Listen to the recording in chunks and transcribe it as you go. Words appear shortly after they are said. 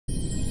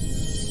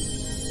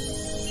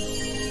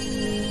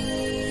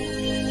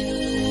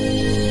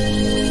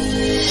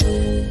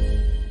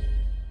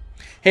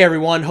Hey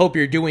everyone, hope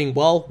you're doing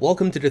well.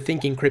 Welcome to the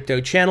Thinking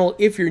Crypto channel.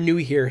 If you're new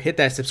here, hit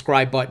that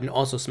subscribe button.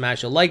 Also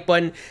smash the like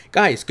button.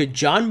 Guys, could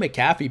John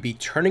McAfee be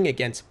turning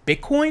against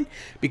Bitcoin?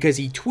 Because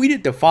he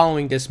tweeted the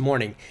following this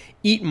morning.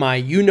 Eat my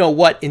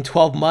you-know-what in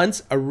 12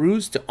 months, a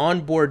ruse to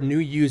onboard new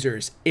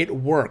users. It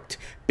worked.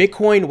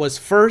 Bitcoin was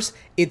first.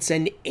 It's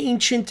an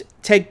ancient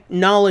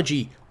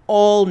technology.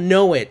 All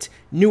know it.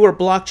 Newer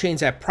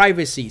blockchains have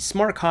privacy,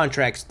 smart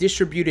contracts,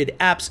 distributed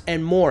apps,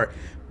 and more.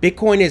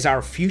 Bitcoin is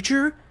our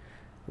future?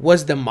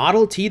 Was the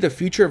Model T the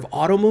future of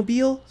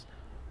automobiles?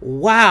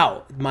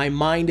 Wow, my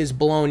mind is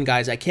blown,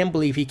 guys. I can't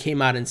believe he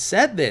came out and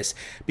said this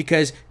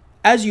because,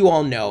 as you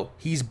all know,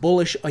 he's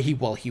bullish. He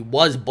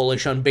was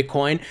bullish on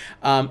Bitcoin,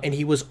 and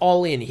he was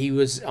all in. He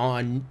was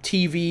on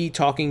TV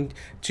talking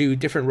to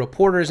different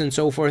reporters and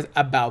so forth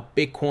about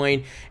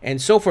Bitcoin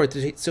and so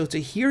forth. So to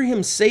hear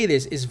him say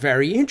this is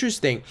very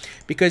interesting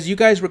because you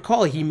guys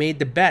recall he made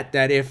the bet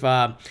that if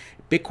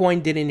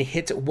Bitcoin didn't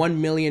hit $1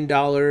 million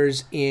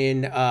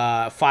in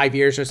 5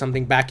 years or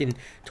something back in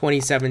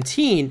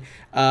 2017,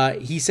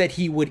 he said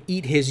he would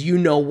eat his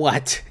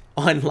you-know-what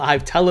on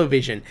live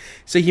television.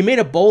 So he made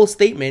a bold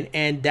statement,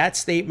 and that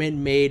statement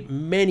made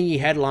many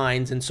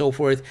headlines and so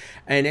forth.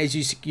 And as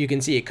you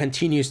can see, it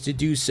continues to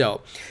do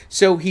so.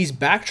 So he's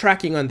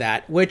backtracking on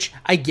that, which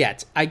I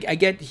get. I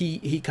get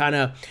he kind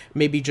of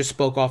maybe just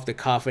spoke off the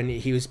cuff and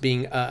he was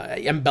being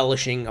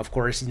embellishing. Of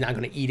course, he's not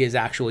going to eat his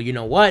actual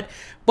you-know-what.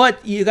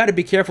 But you got to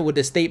be careful with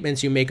the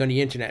statements you make on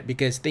the internet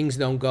because things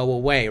don't go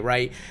away,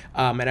 right?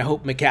 And I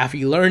hope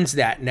McAfee learns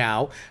that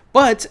now.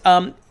 But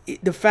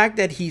the fact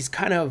that he's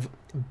kind of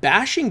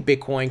bashing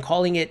Bitcoin,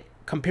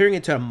 comparing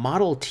it to a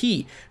Model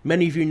T.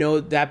 Many of you know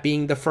that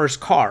being the first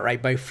car,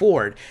 right, by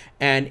Ford,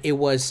 and it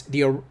was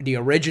the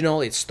original.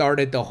 It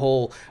started the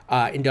whole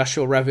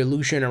industrial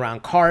revolution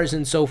around cars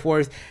and so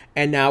forth.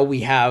 And now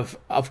we have,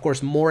 of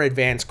course, more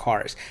advanced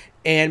cars.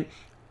 And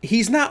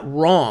he's not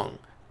wrong,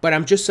 but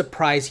I'm just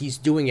surprised he's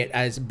doing it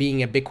as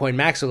being a Bitcoin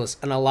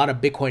maximalist, and a lot of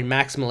Bitcoin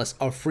maximalists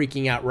are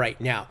freaking out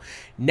right now.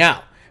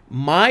 Now,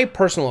 my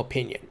personal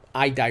opinion,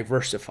 I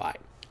diversify.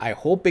 I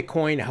hold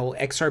Bitcoin, I hold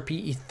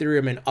XRP,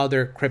 Ethereum, and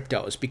other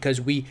cryptos because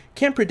we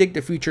can't predict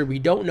the future. We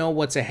don't know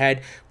what's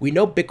ahead. We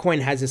know Bitcoin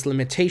has its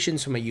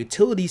limitations from a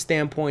utility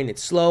standpoint.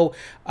 It's slow,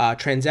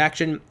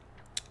 transaction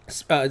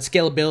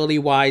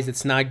scalability wise,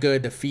 it's not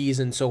good. The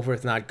fees and so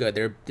forth, not good.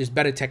 There's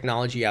better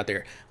technology out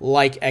there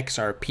like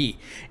XRP.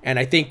 And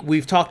I think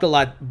we've talked a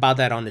lot about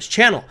that on this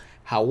channel.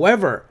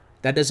 However,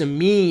 that doesn't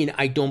mean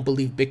I don't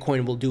believe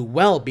Bitcoin will do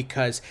well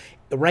because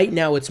right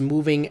now it's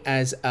moving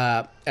as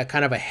a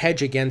kind of a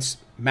hedge against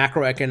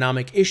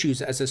macroeconomic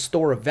issues, as a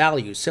store of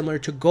value, similar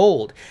to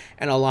gold.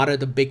 And a lot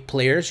of the big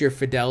players, your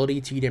Fidelity,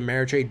 TD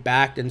Ameritrade,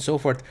 Backed, and so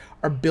forth,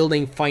 are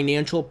building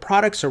financial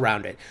products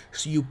around it.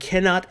 So you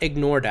cannot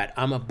ignore that.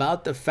 I'm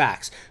about the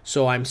facts.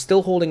 So I'm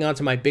still holding on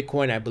to my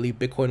Bitcoin. I believe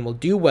Bitcoin will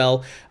do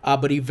well,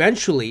 but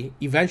eventually,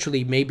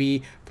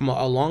 maybe from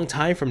a long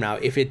time from now,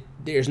 if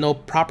there's no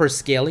proper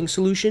scaling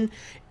solution,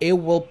 it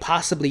will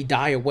possibly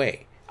die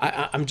away.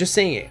 I'm just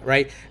saying it,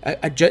 right?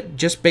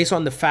 Just based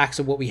on the facts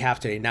of what we have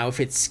today. Now, if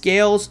it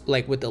scales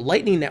like with the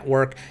Lightning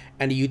Network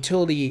and the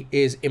utility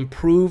is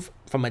improved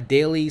from a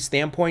daily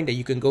standpoint that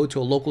you can go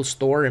to a local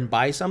store and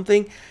buy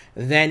something,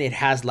 then it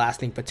has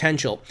lasting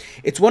potential.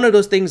 It's one of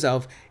those things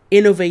of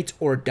innovate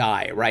or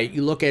die, right?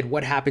 You look at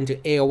what happened to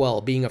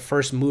AOL being a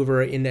first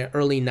mover in the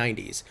early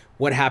 90s.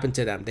 What happened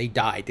to them? They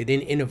died. They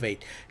didn't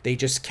innovate. They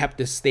just kept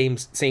the same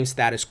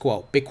status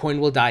quo. Bitcoin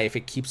will die if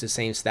it keeps the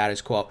same status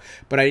quo.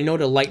 But I know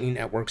the Lightning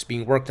Network's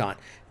being worked on.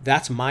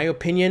 That's my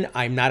opinion.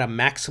 I'm not a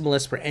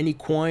maximalist for any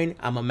coin.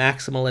 I'm a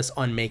maximalist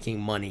on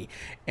making money.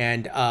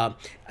 And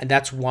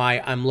that's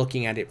why I'm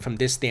looking at it from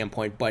this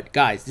standpoint. But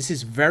guys, this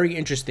is very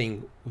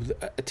interesting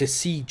to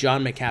see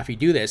John McAfee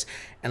do this.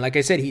 And like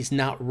I said, he's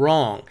not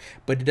wrong,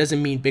 but it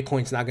doesn't mean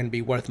Bitcoin's not going to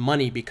be worth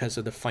money because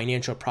of the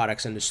financial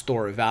products and the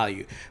store of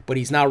value. But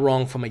he's not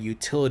wrong from a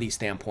utility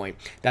standpoint.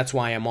 That's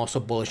why I'm also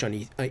bullish on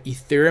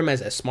Ethereum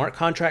as a smart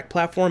contract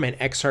platform and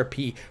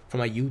XRP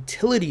from a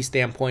utility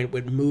standpoint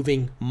with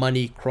moving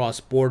money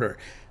cross-border.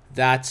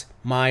 That's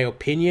my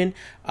opinion.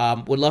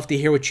 Would love to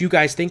hear what you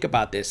guys think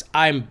about this.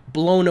 I'm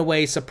blown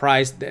away,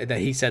 surprised that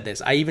he said this.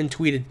 I even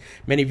tweeted,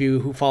 many of you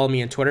who follow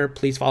me on Twitter,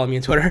 please follow me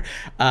on Twitter.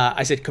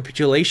 I said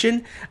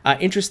capitulation.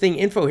 Interesting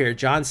info here.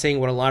 John saying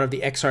what a lot of the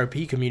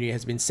XRP community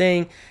has been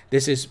saying.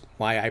 This is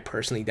why I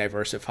personally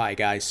diversify,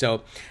 guys.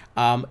 So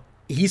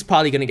he's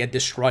probably going to get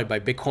destroyed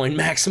by Bitcoin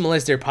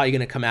maximalists. They're probably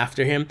going to come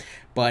after him.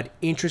 But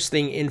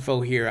interesting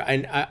info here.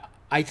 And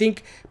I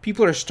think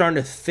people are starting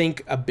to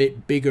think a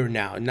bit bigger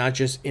now, not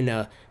just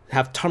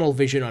have tunnel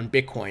vision on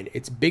Bitcoin.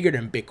 It's bigger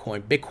than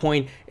Bitcoin.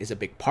 Bitcoin is a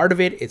big part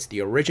of it. It's the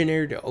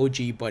originator, the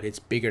OG, but it's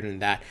bigger than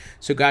that.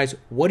 So guys,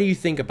 what do you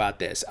think about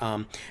this?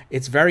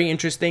 It's very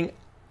interesting.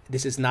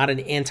 This is not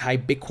an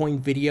anti-Bitcoin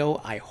video.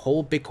 I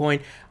hold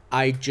Bitcoin.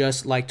 I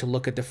just like to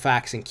look at the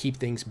facts and keep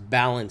things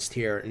balanced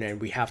here. And then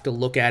we have to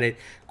look at it,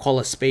 call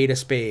a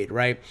spade,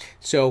 right?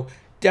 So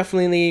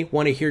Definitely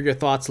want to hear your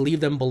thoughts. Leave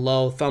them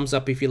below. Thumbs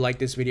up if you like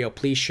this video.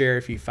 Please share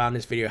if you found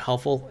this video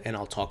helpful, and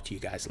I'll talk to you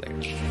guys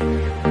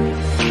later.